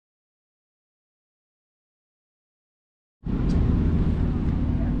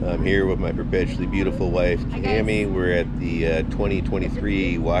I'm here with my perpetually beautiful wife, Tammy. We're at the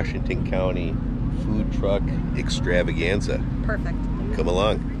 2023 Washington County Food Truck Extravaganza. Perfect. Come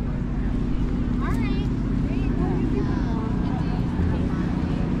along.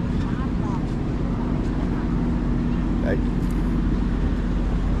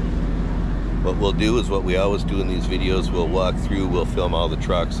 What we'll do is what we always do in these videos. We'll walk through, we'll film all the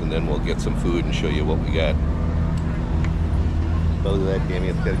trucks, and then we'll get some food and show you what we got. Oh, look at that, Tammy.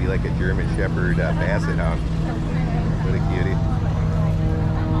 It's got to be like a German Shepherd Basset Hound. What a cutie.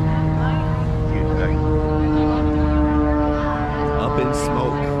 Cute duck. Up in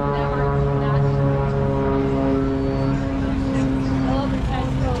smoke.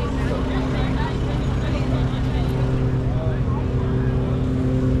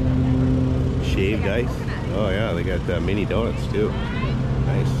 Shaved ice. Oh yeah, they got mini donuts too.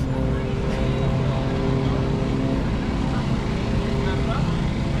 Nice.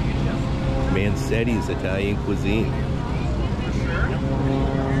 Mansetti's Italian cuisine.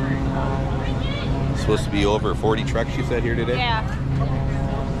 Supposed to be over 40 trucks, you said, here today? Yeah.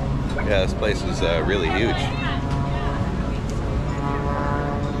 Yeah, this place is really huge.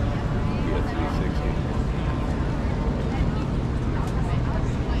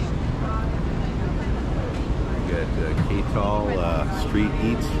 We got K-Tall Street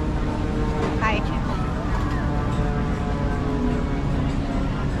Eats. Hi.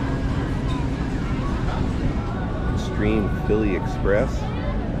 Extreme Philly Express.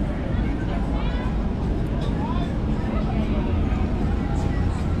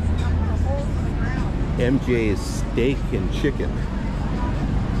 MJ's Steak and Chicken.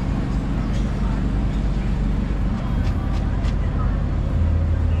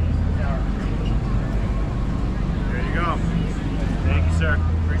 There you go. Thank you, sir.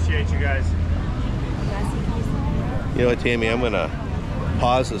 Appreciate you guys. You know what, Tammy, I'm gonna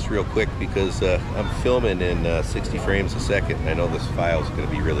pause this real quick because I'm filming in 60 frames a second. I know this file is going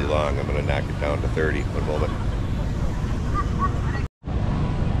to be really long. I'm going to knock it down to 30. One moment.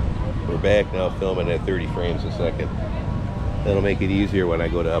 We're back now filming at 30 frames a second. That'll make it easier when I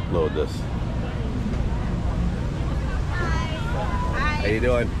go to upload this. How you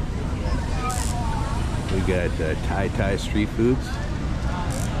doing? We got Thai street foods.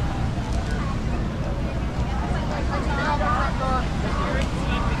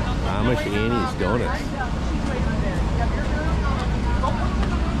 Amish Annie's Donuts.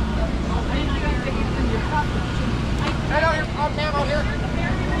 Right out here, ma'am, out here.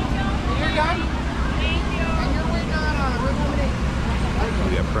 You're done? Thank you. And you're waiting on room lemonade.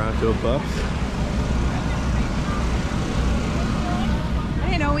 We got Pronto Puffs. I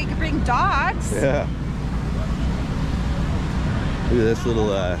didn't know we could bring dogs. Yeah. Look at this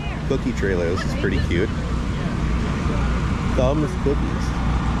little cookie trailer. This is pretty cute. Thumbs Cookies.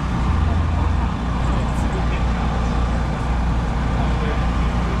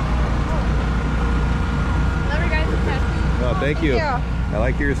 Oh, thank you. I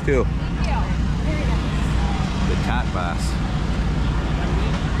like yours too. Thank you. The Tot Boss.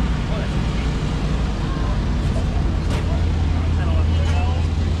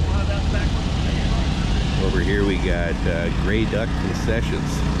 Over here we got Grey Duck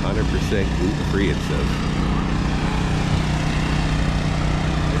Concessions. 100% gluten-free, it says.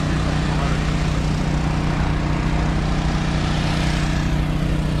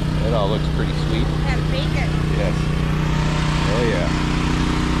 That all looks pretty sweet. And bacon. Yes. Oh yeah.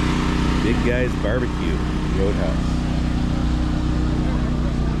 Big Guy's Barbecue Roadhouse.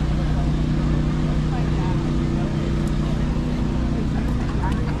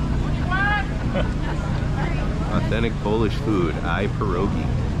 Authentic Polish food. I pierogi.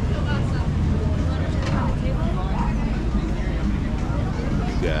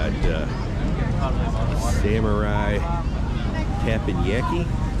 We got Samurai Teppanyaki.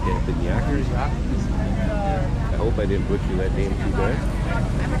 Teppanyaki. I hope I didn't butcher that name too bad.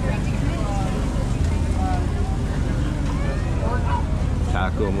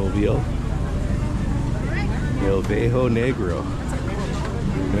 Taco Mobile. El Vejo Negro.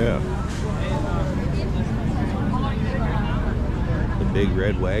 Yeah. The Big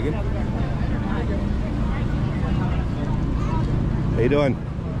Red Wagon. How you doing?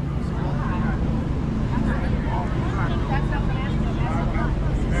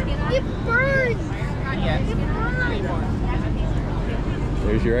 It burns.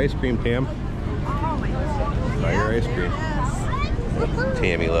 There's your ice cream, Tam. Buy your ice cream.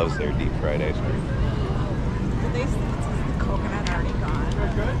 Tammy loves their deep fried ice cream. The coconut already gone.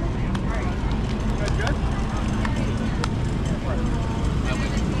 Good?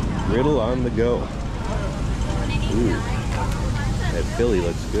 Griddle on the go. Ooh. That filly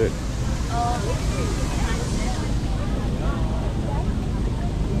looks good. Let's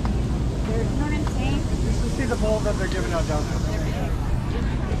see the bowl that they're giving out down there.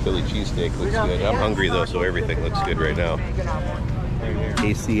 The Philly cheesesteak looks good. I'm hungry though, so everything looks good right now.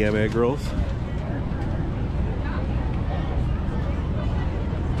 ACM egg rolls.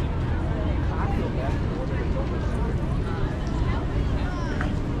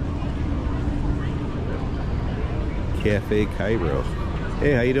 Cafe Cairo.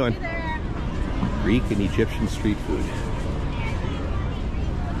 Hey, how you doing? Greek and Egyptian street food.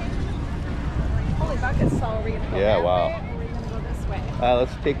 Holy buckets, so are we gonna go Yeah, that wow. way, or are we gonna go this way?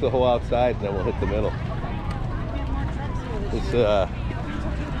 Let's take the whole outside and then we'll hit the middle. It's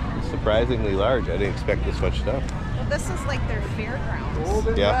surprisingly large. I didn't expect this much stuff. Well, this is like their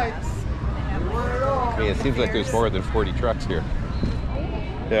fairgrounds. Yeah. Yes. They have, I mean, it seems like there's more than 40 trucks here.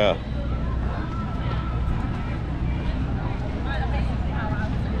 Yeah.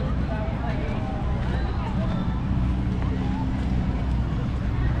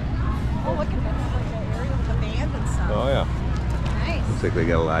 Oh, look at that. Like an area with a band and stuff. Oh yeah. Nice. Looks like they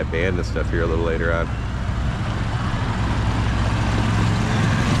got a live band and stuff here a little later on.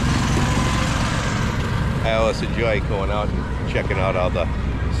 I always enjoy going out and checking out all the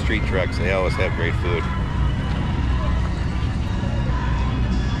street trucks. They always have great food.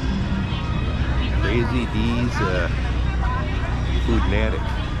 Crazy D's Food Fanatic.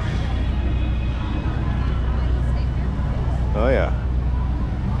 Oh yeah.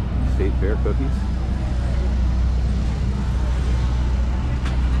 State Fair cookies.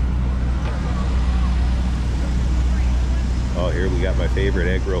 Oh, here we got my favorite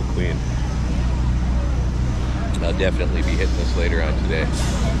egg roll queen. I'll definitely be hitting this later on today.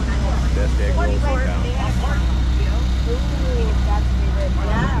 Best egg rolls in town.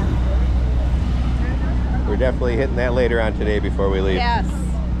 We're definitely hitting that later on today before we leave. Yes.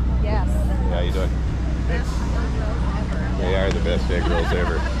 Yes. How you doing? Best egg rolls ever. They are the best egg rolls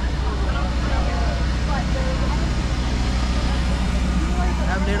ever.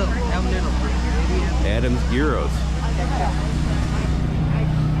 Adam's Gyros.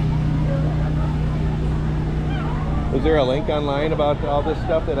 Was there a link online about all this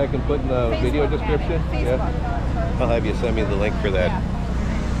stuff that I can put in the video description? Facebook. Yeah. I'll have you send me the link for that.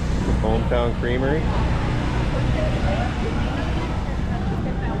 The Hometown Creamery.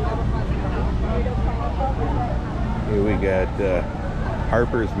 Here we got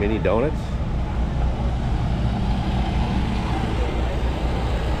Harper's Mini Donuts.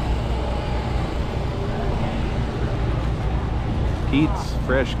 Pete's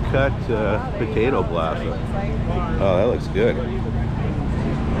Fresh Cut Potato Blossom. Oh, that looks good.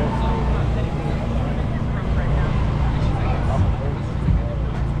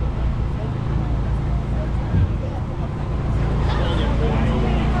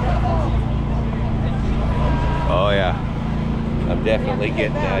 Oh yeah, I'm definitely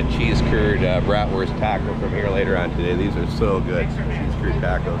getting cheese curd bratwurst taco from here later on today. These are so good, cheese curd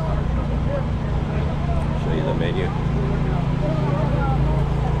tacos. Show you the menu.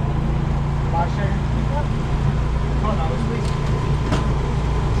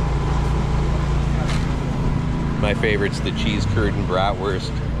 My favorite's the cheese curd and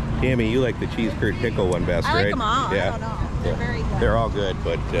bratwurst. Tammy, you like the cheese curd pickle one best, I right? like them all. Yeah. I don't know. They're very good. They're all good,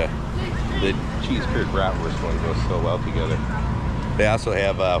 but the cheese curd bratwurst one goes so well together. They also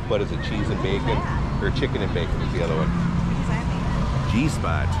have, what is it, cheese and bacon? Or chicken and bacon is the other one.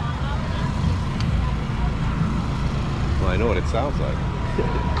 G-Spot. Well, I know what it sounds like.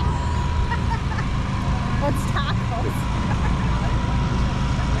 What's tacos?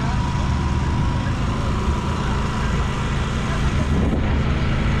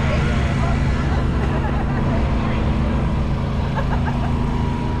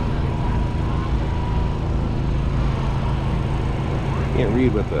 Can't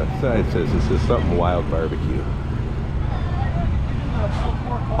read what the sign says. It says something wild barbecue.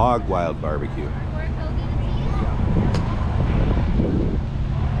 Hog wild barbecue.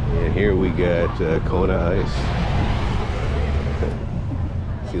 And here we got Kona Ice.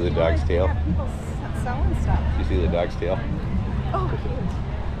 See the dog's tail? Yeah, people selling stuff. You see the dog's tail? Oh,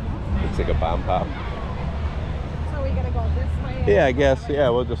 cute. Looks like a bomb pop. So we gotta go this way? Yeah, I guess. Yeah,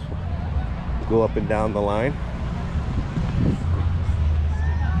 we'll just go up and down the line.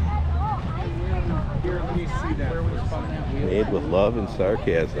 Made with love and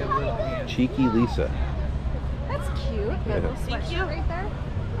sarcasm. Cheeky Lisa. That's cute. That little sweatshirt right there.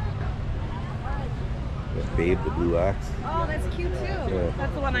 Babe the Blue Ox. Oh, that's cute too. Yeah.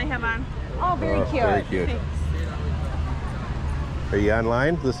 That's the one I have on. Oh, very cute. Very cute. Are you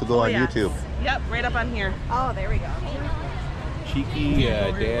online? This will go on yes. YouTube. Yep, right up on here. Oh, there we go.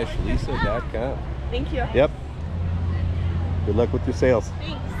 cheeky-lisa.com. Thank you. Yep. Good luck with your sales.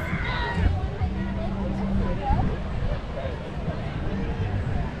 Thanks.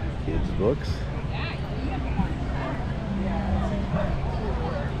 Kids books.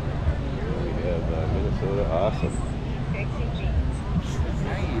 We have Minnesota Awesome.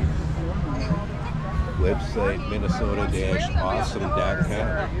 Website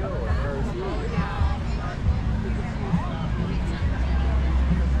minnesota-awesome.com.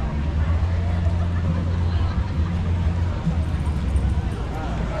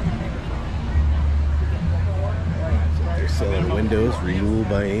 They're selling windows, renewal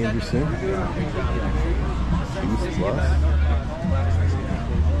by Anderson. Boost Plus.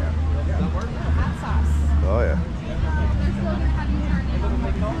 Oh yeah.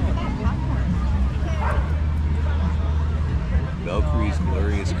 Valkyrie's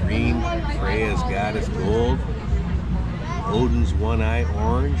Glorious Green, Freya's Goddess Gold, Odin's One Eye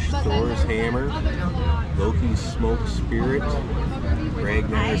Orange, Thor's Hammer, Loki's Smoke Spirit,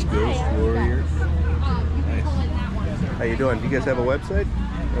 Ragnar's Ghost Warrior. Nice. How you doing? Do you guys have a website?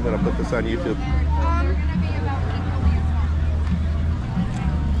 I'm gonna put this on YouTube.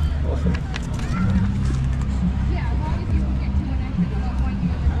 Awesome.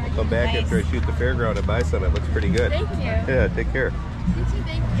 I'll come back after I shoot the fairground and buy some. It looks pretty good. Thank you. Yeah, take care. You too,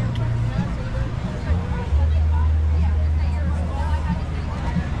 thank you.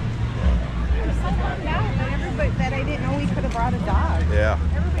 There's someone now that I didn't know we could have brought a dog. Yeah.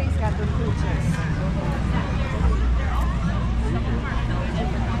 Everybody's got their pooches.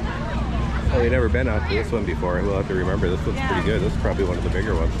 Oh, you've never been out to this one before. We'll have to remember this one's pretty good. This is probably one of the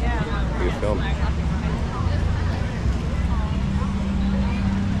bigger ones. Yeah. Biggest film.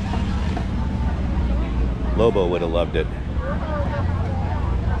 Lobo would have loved it.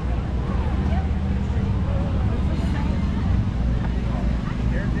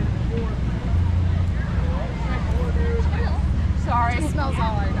 Sorry, it smells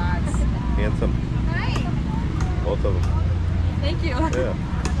all our dogs. Handsome. Hi. Both of them. Thank you. Yeah.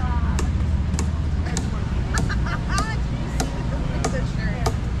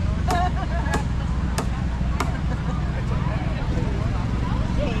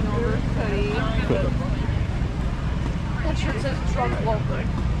 That shirt says Truck Local.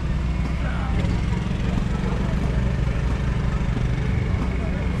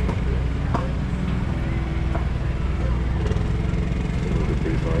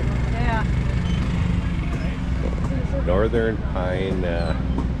 Yeah. Northern Pine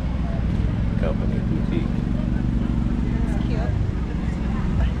Company Boutique. It's cute.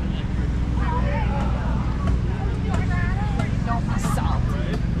 Don't be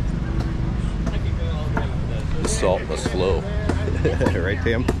salty. The salt must flow. Right,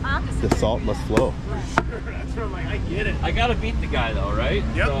 Tim? Huh? The salt must flow. That's where I'm like, I get it. I gotta beat the guy though, right?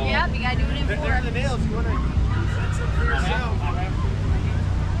 Yep. So, Yep, you gotta do it in There four. are the nails. You want to set some for yourself.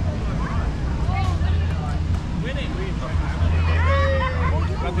 Winning.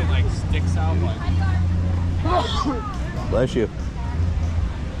 Nothing like sticks out like. Bless you.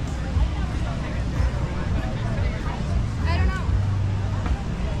 I don't know.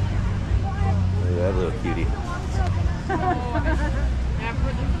 Look at that little cutie. For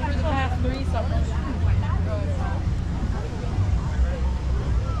the past 3 summers.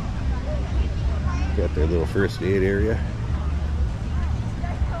 Got their little first aid area.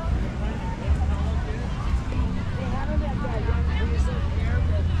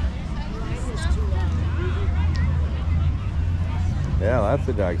 Yeah, lots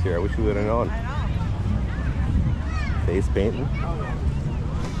of dogs here. I wish we would have known. I know. Face painting.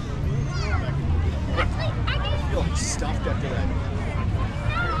 I feel like stuffed after that.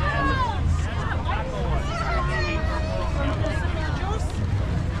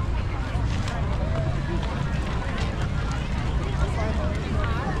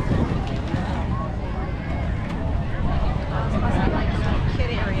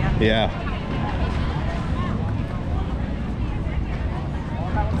 Kid area. Yeah.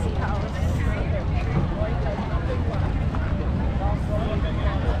 Bouncy house.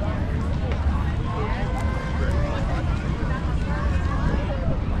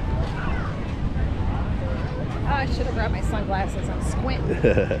 Oh, I should have grabbed my sunglasses. I'm squinting.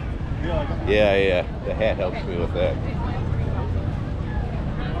 Yeah. The hat helps me with that.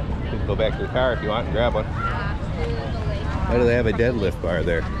 You can go back to the car if you want and grab one. Why do they have a deadlift bar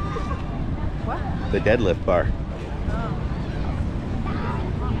there? What? The deadlift bar.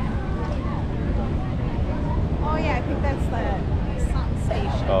 Oh yeah, I think that's the something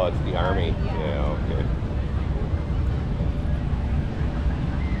station. Oh, it's the Army. Yeah, okay.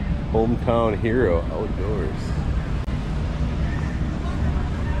 Hometown Hero Outdoors.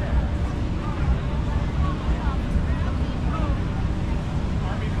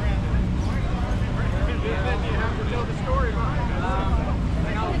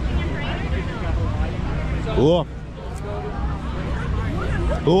 Oh.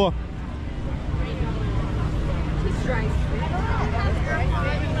 Oh.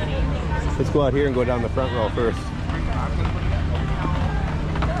 Let's go out here and go down the front row first.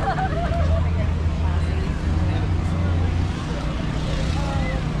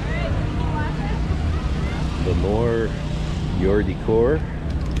 The more your decor.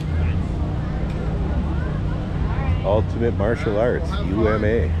 Ultimate Martial Arts,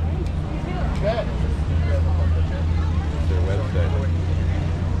 UMA. That's their website.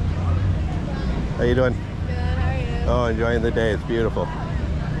 How you doing? Good, how are you? Oh, enjoying the day. It's beautiful.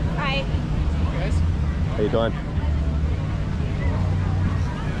 Hi. Guys? How you doing?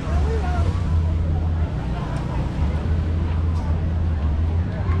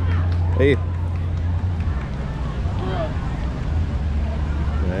 Hey.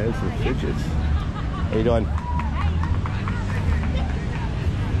 Nice and fidgets. How you doing?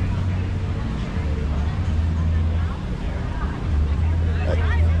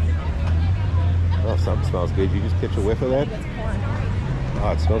 Oh, something smells good. You just catch a whiff of that?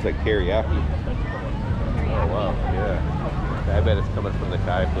 Oh, it smells like teriyaki. Oh, wow. Yeah. I bet it's coming from the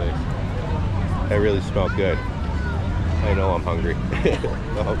Thai place. That really smelled good. I know I'm hungry.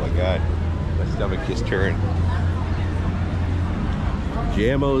 Oh my God. My stomach just turned.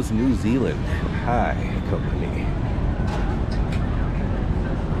 Jamo's New Zealand High Company.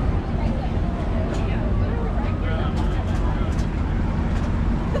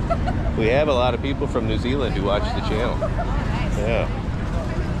 We have a lot of people from New Zealand who watch the channel. Yeah.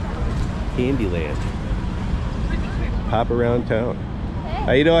 Candyland. Pop around town.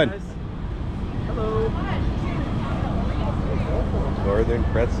 How you doing? Hello. Northern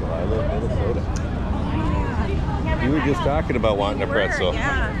pretzel. I love Minnesota. You were just talking about wanting a pretzel.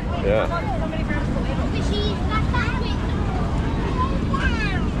 Yeah. Yeah.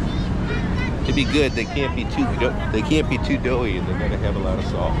 To be good, they can't be too doughy, and they're gonna have a lot of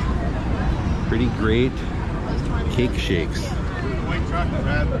salt. Pretty great cake shakes. White chocolate,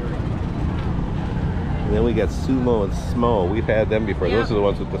 man. And then we got Sumo and Smo. We've had them before. Yeah. Those are the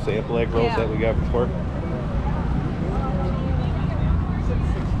ones with the sample egg rolls Yeah. that we got before.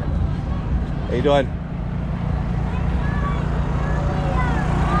 How you doing?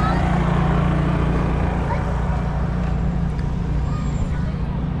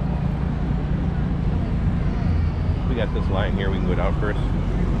 We got this line here. We can go down first.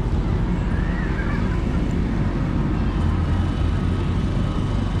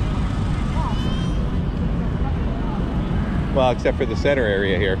 Well, except for the center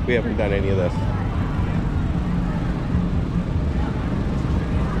area here. We haven't done any of this.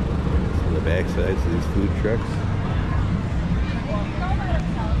 So the back sides of these food trucks.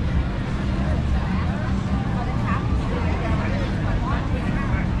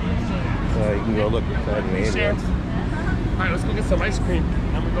 You can go look inside an ambulance. Alright, let's go get some ice cream.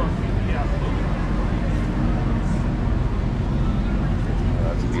 Then we go. Yeah. Oh,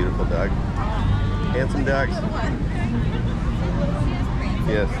 that's a beautiful dog. Handsome dogs.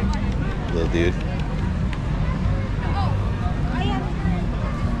 Yes. Little dude. We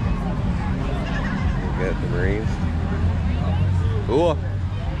got the Marines. Cool.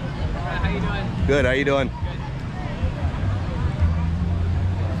 How you doing? Good, how you doing?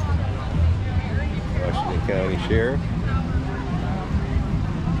 Washington County Sheriff.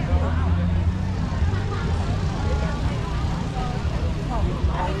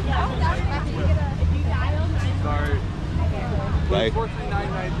 Bye.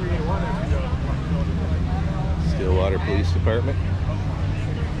 Stillwater Police Department.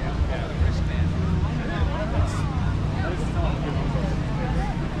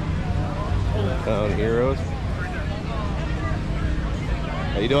 Town Heroes.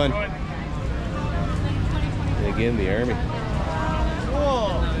 How you doing? And again, the Army.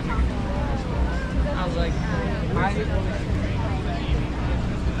 I was like,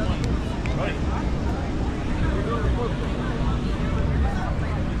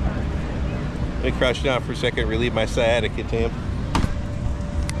 Let me crouch down for a second, relieve my sciatica, Tim.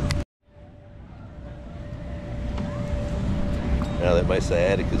 Now that my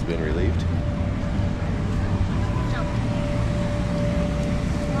sciatica has been relieved.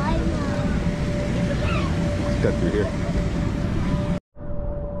 Let's cut through here.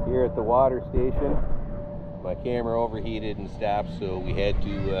 Here at the water station, my camera overheated and stopped, so we had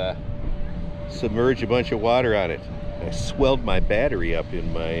to submerge a bunch of water on it. I swelled my battery up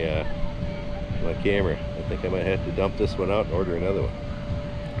in my my camera. I think I might have to dump this one out and order another one.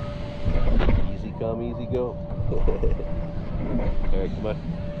 Easy come, easy go. Alright, come on.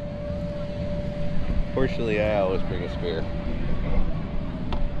 Fortunately, I always bring a spare.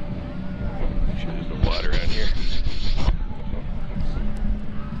 Make sure there's no water on here.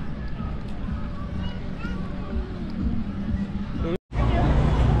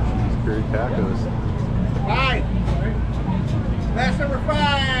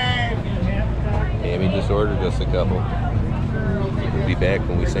 Tammy just ordered us a couple. We'll be back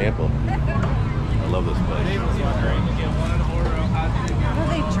when we sample. I love this place. What are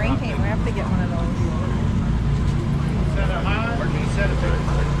they drinking? We have to get one of those.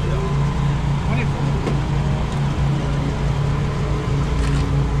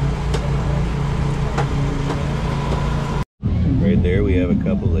 Right there we have a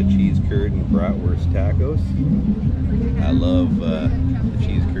couple of cheese curd and bratwurst tacos. I love the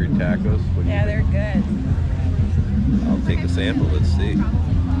cheese curd tacos. What do you Yeah, they're think? good. I'll take a sample, let's see.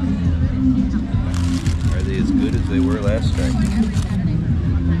 Are they as good as they were last time?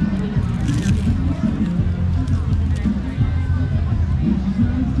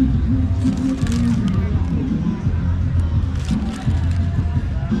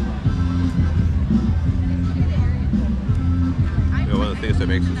 One of the things that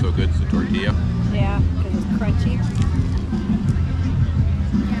makes them so good is the tortilla. Yeah, because it's crunchy.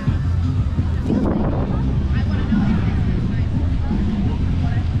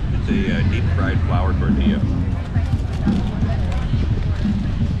 It's a deep fried flour tortilla.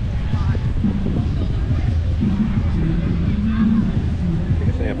 Take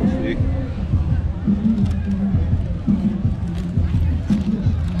a sample, see.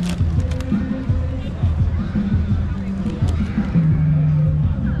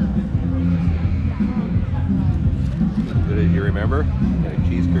 Good as you remember, got a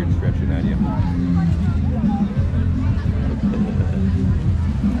cheese curd stretching on you.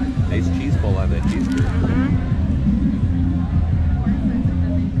 Nice cheese pull on that cheese curd.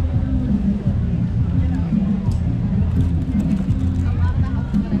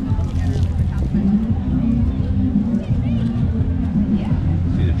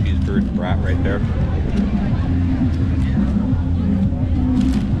 See the cheese curd brat right there?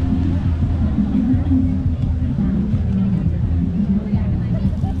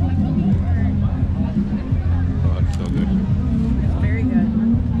 Oh, it's so good. Very good.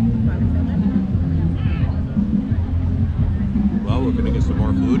 Well, we're gonna get some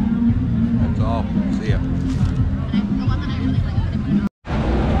more food. That's all. See ya.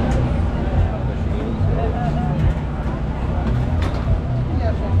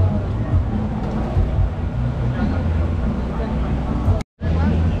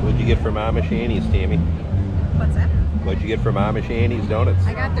 What'd you get from Amish Annie's, Tammy? What's that? What'd you get from Amish Annie's Donuts?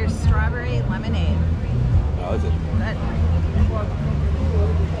 I got their strawberry lemonade. How is it? Good.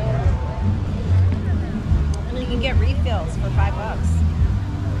 And you can get refills for $5.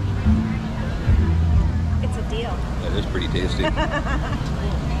 It's a deal. That is pretty tasty. Amish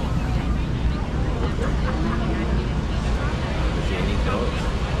Annie's Donuts.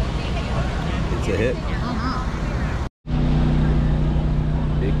 It's a hit.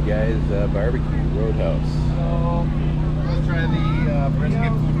 Big Guys Barbecue Roadhouse. So let's try the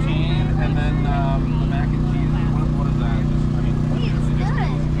brisket poutine and then the mac and cheese. What is that?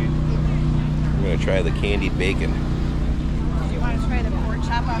 We're gonna try the candied bacon. Do you want to try the pork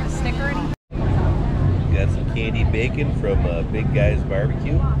chop on the stick or anything? Got some candied bacon from Big Guys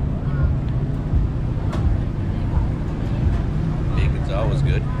Barbecue. Bacon's always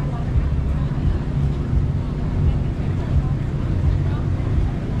good.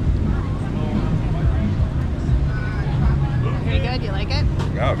 Very good. You like it?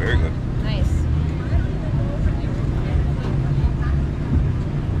 Oh, very good. Nice.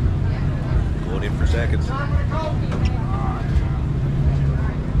 Going in for seconds.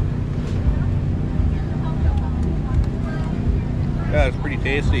 Yeah, it's pretty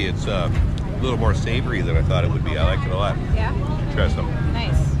tasty. It's a little more savory than I thought it would be. I liked it a lot. Yeah? Try some.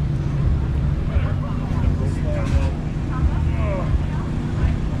 Nice.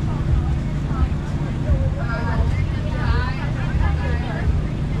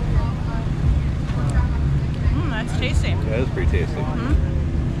 That's tasty. Yeah, that's pretty tasty.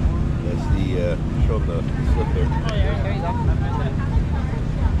 That's the, show them the slip there. Oh, yeah, there you go.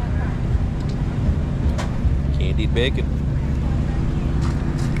 Candied bacon.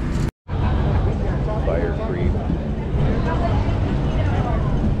 Fire cream.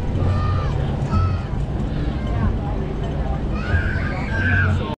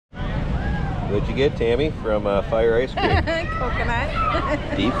 What'd you get, Tammy, from Fire Ice Cream? Coconut.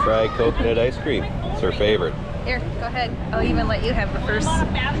 Deep fried coconut ice cream. It's her favorite. Here, go ahead. I'll even let you have the first.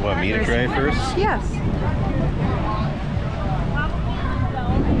 You want me to try it first? Yes.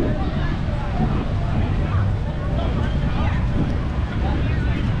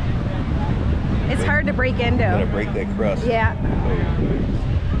 It's hard to break into. Gotta break that crust. Yeah.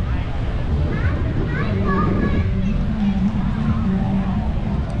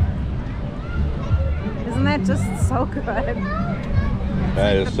 Isn't that just so good?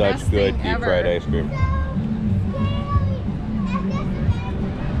 That is the such best good thing deep ever. fried ice cream.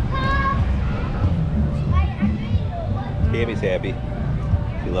 Tammy's happy.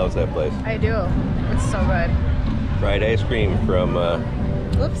 She loves that place. I do. It's so good. Fried ice cream from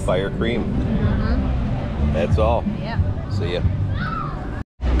Whoops. Fire Cream. Mm-hmm. That's all. Yeah. See ya.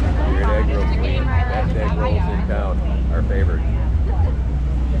 Here at Egg Roll Queen. Best egg rolls in town. Our favorite.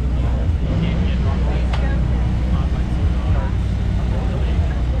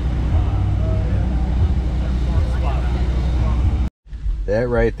 That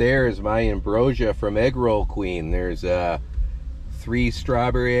right there is my ambrosia from Egg Roll Queen. There's 3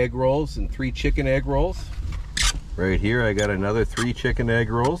 strawberry egg rolls and 3 chicken egg rolls. Right here I got another 3 chicken egg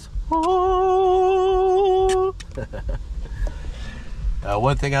rolls. Oh!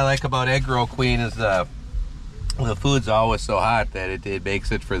 One thing I like about Egg Roll Queen is the food's always so hot that it makes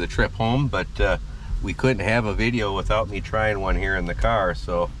it for the trip home, but we couldn't have a video without me trying one here in the car,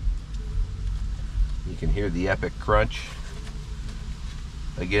 so you can hear the epic crunch.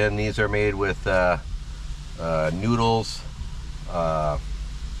 Again, these are made with noodles,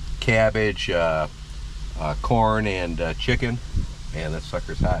 cabbage, corn, and chicken. Man, that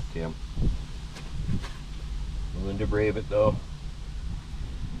sucker's hot, Tim. Willing to brave it, though.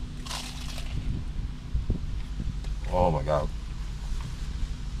 Oh my God.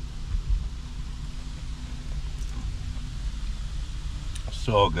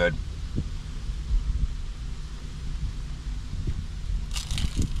 So good.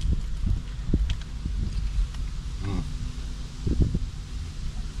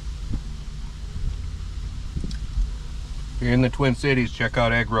 If you're in the Twin Cities, check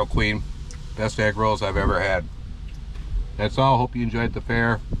out Egg Roll Queen. Best egg rolls I've ever had. That's all. Hope you enjoyed the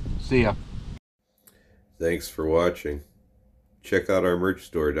fair. See ya. Thanks for watching. Check out our merch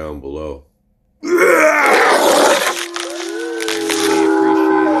store down below.